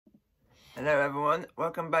Hello everyone,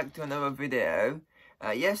 welcome back to another video.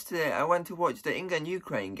 Yesterday I went to watch the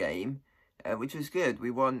England-Ukraine game, which was good.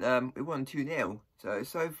 We won 2-0.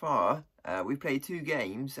 So far, we played 2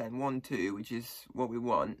 games and won 2, which is what we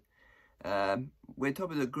want. We're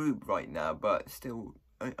top of the group right now, but still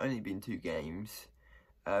only been 2 games.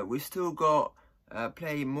 We still got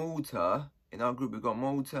play Malta. In our group we've got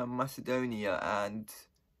Malta, Macedonia, and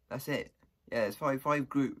that's it. Yeah, there's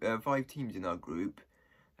five teams in our group.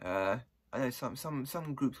 I know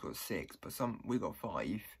some groups got 6, but we got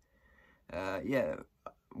 5. Yeah,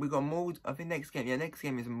 we got Malta. I think next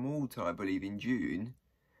game is Malta, I believe, in June.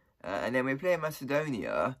 And then we play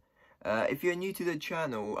Macedonia. If you're new to the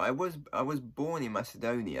channel, I was born in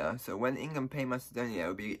Macedonia, so when England play Macedonia,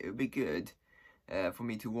 it would be good for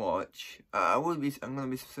me to watch. I'm gonna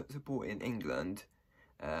be supporting England,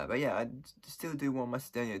 but yeah, I still do want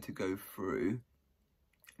Macedonia to go through.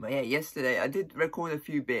 But yeah, yesterday I did record a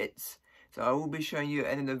few bits, so I will be showing you at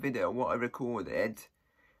the end of the video what I recorded.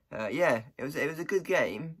 Yeah, it was a good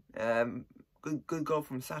game. Good goal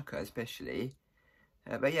from Saka especially.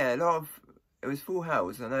 But yeah, it was full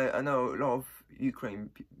house. I know a lot of Ukraine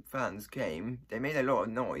fans came. They made a lot of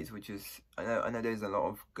noise, which is I know there's a lot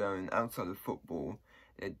of going outside of football.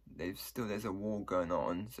 There's a war going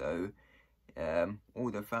on, so all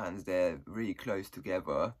the fans, they're really close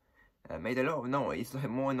together. Made a lot of noise, like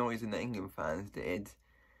more noise than the England fans did.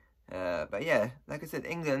 But yeah, like I said,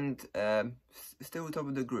 England still top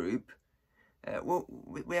of the group. Well,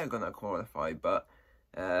 we are gonna qualify, but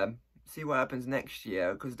see what happens next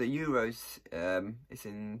year, because the Euros is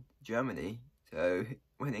in Germany. So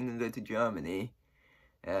when England go to Germany,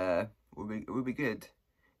 will be good.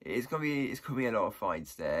 It's gonna be a lot of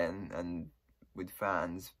fights there, and with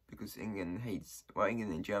fans, because England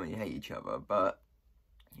and Germany hate each other. But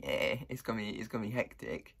yeah, it's gonna be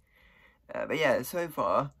hectic. But yeah, so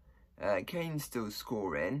far, Kane's still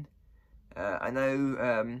scoring. I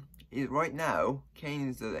know right now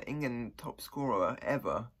Kane's the England top scorer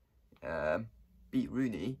ever. Beat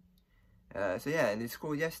Rooney. So yeah, and he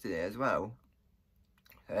scored yesterday as well.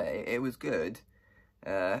 It was good.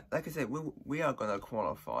 Like I said, we are gonna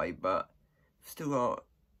qualify, but still got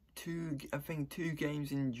 2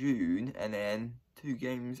 games in June, and then 2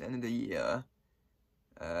 games end of the year.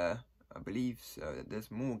 I believe so. There's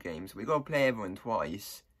more games. We got to play everyone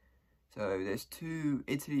twice. So there's 2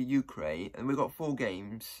 Italy, Ukraine, and we got 4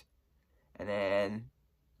 games. And then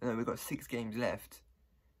we got 6 games left.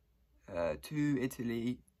 2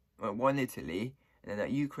 Italy, 1 Italy, and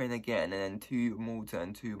then Ukraine again, and then 2 Malta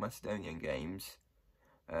and 2 Macedonian games.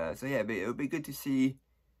 So yeah, but it'll be good to see.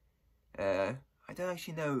 I don't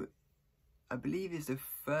actually know. I believe it's the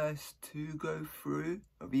first 2 go through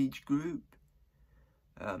of each group.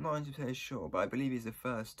 I'm not 100% sure, but I believe it's the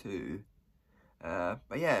first 2.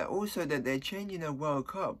 But yeah, also that they're changing the World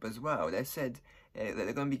Cup as well. They said that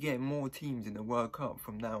they're going to be getting more teams in the World Cup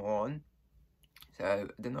from now on. So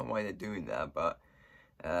I don't know why they're doing that, but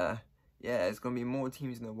yeah, there's going to be more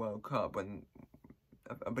teams in the World Cup, and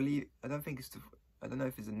I don't know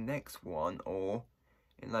if it's the next one or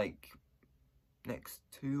in like next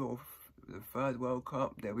 2 or the 3rd World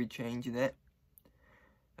Cup they'll be changing it.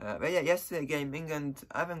 But yeah, yesterday game, England,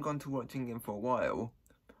 I haven't gone to watch England for a while,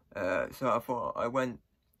 so I thought I went,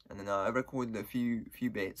 and then I recorded a few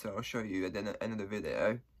bits, so I'll show you at the end of the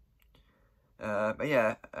video. But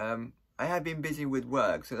yeah, I had been busy with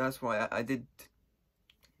work, so that's why I did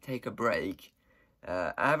take a break.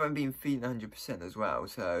 I haven't been feeling 100% as well,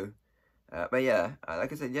 so, but yeah,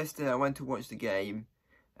 like I said, yesterday I went to watch the game.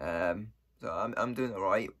 So I'm doing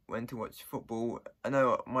alright. Went to watch football. I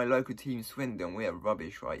know my local team, Swindon, we are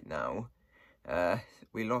rubbish right now.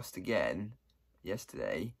 We lost again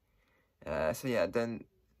yesterday. So yeah, don't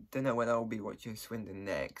know when I'll be watching Swindon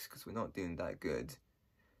next, because we're not doing that good.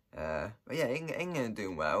 But yeah, England are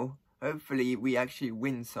doing well. Hopefully we actually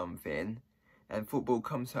win something, and football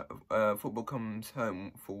comes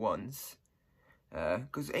home for once.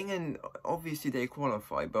 Because England, obviously they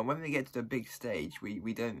qualify, but when we get to the big stage,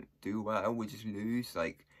 we don't do well. We just lose,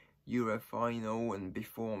 like Euro final and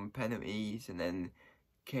before on penalties, and then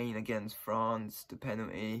Kane against France, the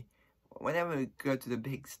penalty. Whenever we go to the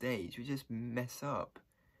big stage, we just mess up.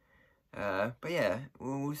 But yeah,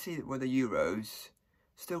 we'll see with the Euros.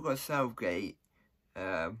 Still got Southgate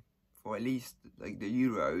for at least like the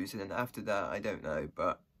Euros, and then after that, I don't know,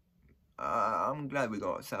 but I'm glad we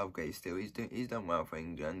got Southgate still. He's done well for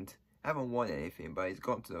England. Haven't won anything, but he's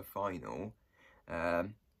got to the final,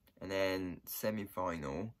 and then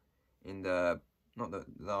semi-final in not the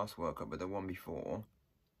last World Cup, but the one before.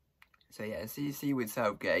 So yeah, see with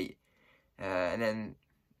Southgate, and then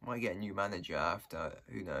might get a new manager after.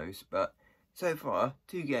 Who knows? But so far,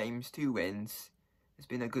 2 games, 2 wins. It's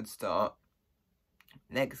been a good start.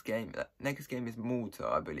 Next game is Malta,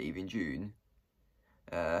 I believe, in June.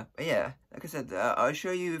 But yeah, like I said, I'll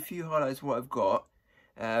show you a few highlights of what I've got.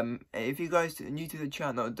 If you guys are new to the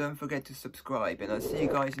channel, don't forget to subscribe, and I'll see you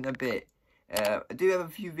guys in a bit. I do have a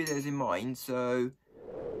few videos in mind, so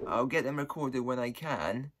I'll get them recorded when I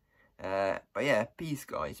can. But yeah, peace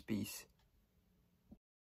guys, peace.